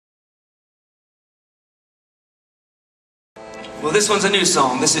Well, this one's a new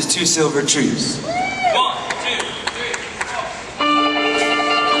song. This is Two Silver Trees.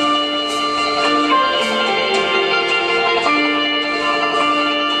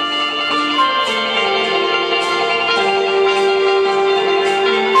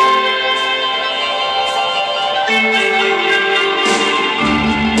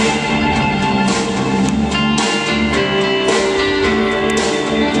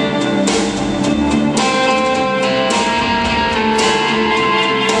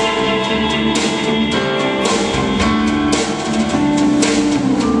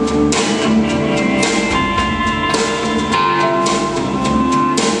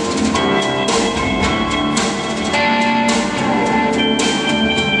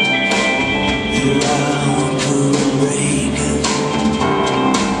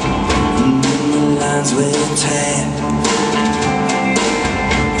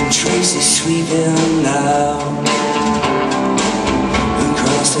 Sweeping now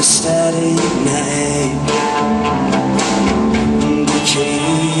across the static night,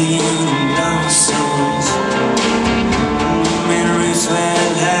 decaying blossoms in roots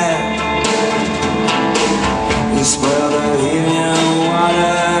went high, they spoil the Pavilion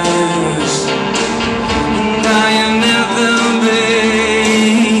waters, dying at the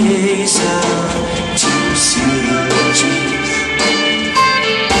base of two silver trees.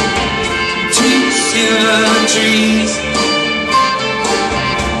 Silver trees,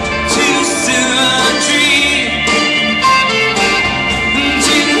 two silver trees,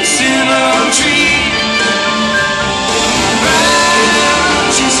 two silver trees,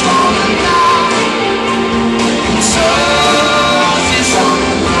 branches falling down, souls is on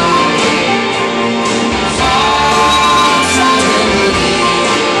the ground, false identity,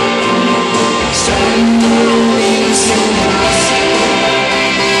 standing in the sea.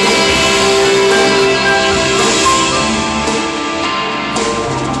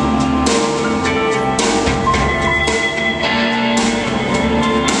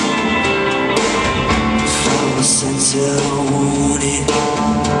 Wanted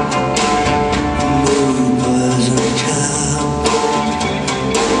mood wasn't come,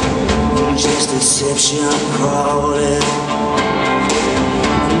 just deception crawling,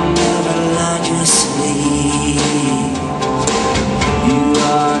 never like you sleep. You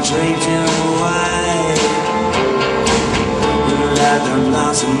are draped in white, like the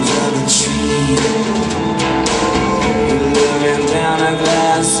blossoms of a tree, looking down a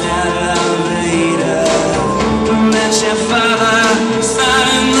glass elevator. Met your father,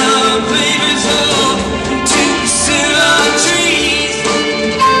 signing the papers of two silver trees,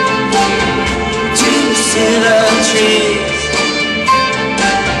 two silver trees,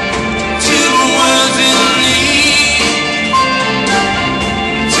 two worlds in need,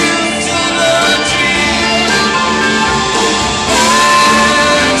 two silver trees,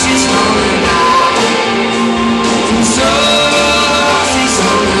 branches on the ground, souls is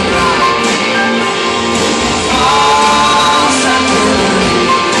on the ground.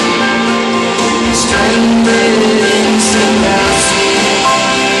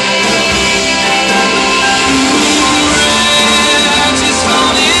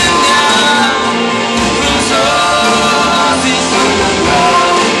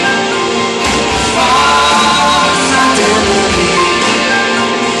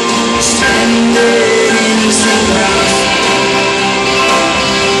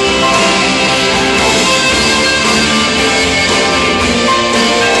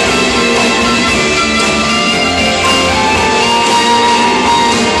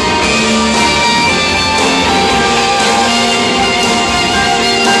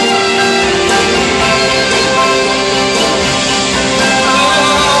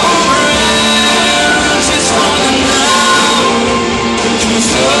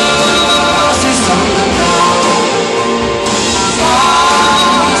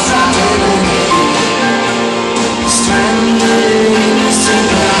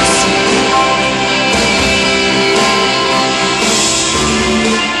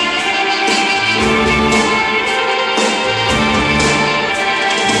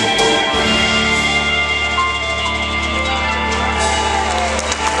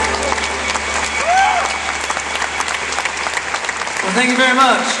 Well, thank you very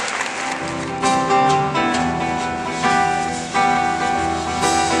much.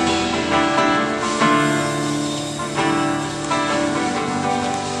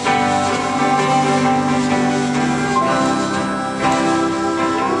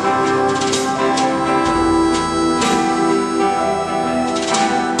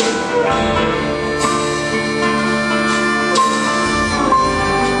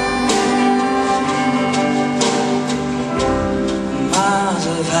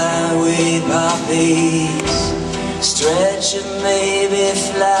 patch of maybe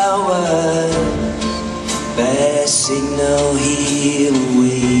flowers by Signal Hill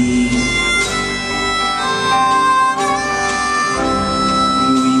Way.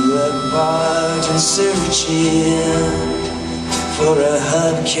 We were apart and searching for a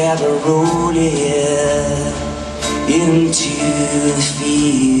hubcap rolling into the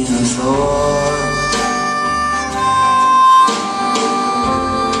field of thorn.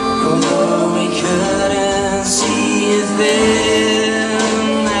 Although we couldn't see it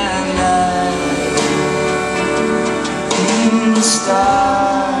then that night, the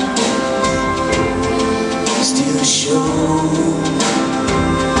stars still show.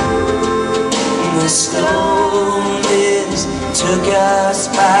 The slowness took us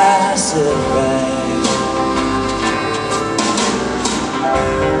by surprise.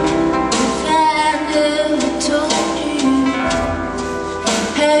 If I never told you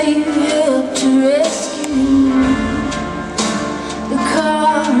how you helped to rescue the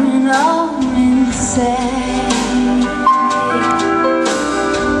car and all inside.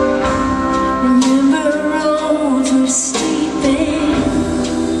 Remember roads were steep and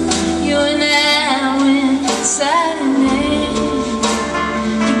you and I went silent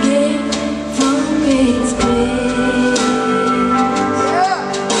to get from Gates Bay.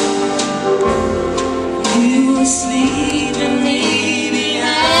 You were sleeping me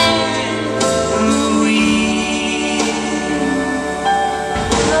behind the wheel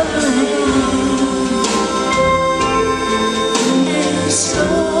of the rain. And there's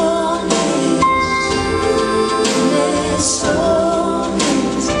slowness, there's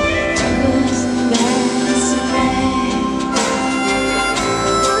slowness took us by surprise.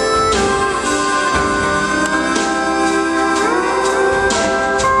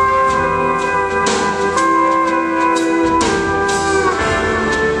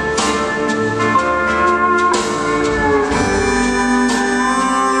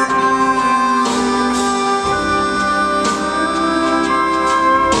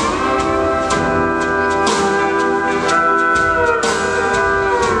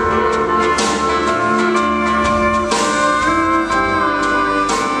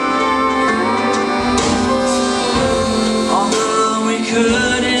 Although we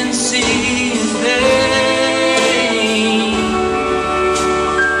couldn't see a thing,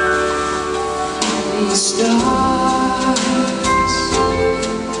 the stars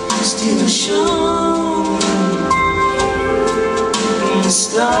still shone. The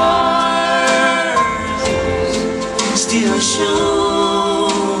stars still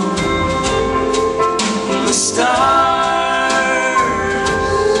shone. The stars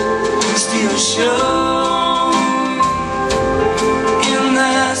still shone. In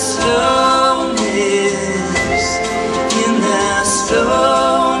the slowness, in the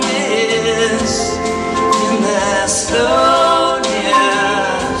slowness, in the slowness,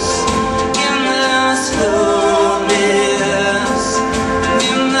 in the slowness,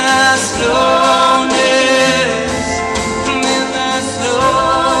 in the slowness, in the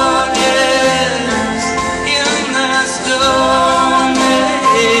slowness, in the slowness,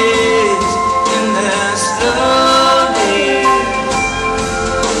 in the slowness.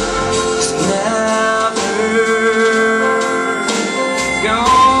 It's never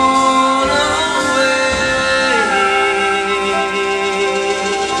gone away.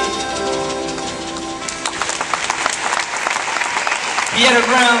 Yetta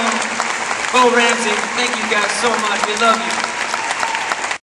Brown, Bo Ramsey, thank you guys so much. We love you.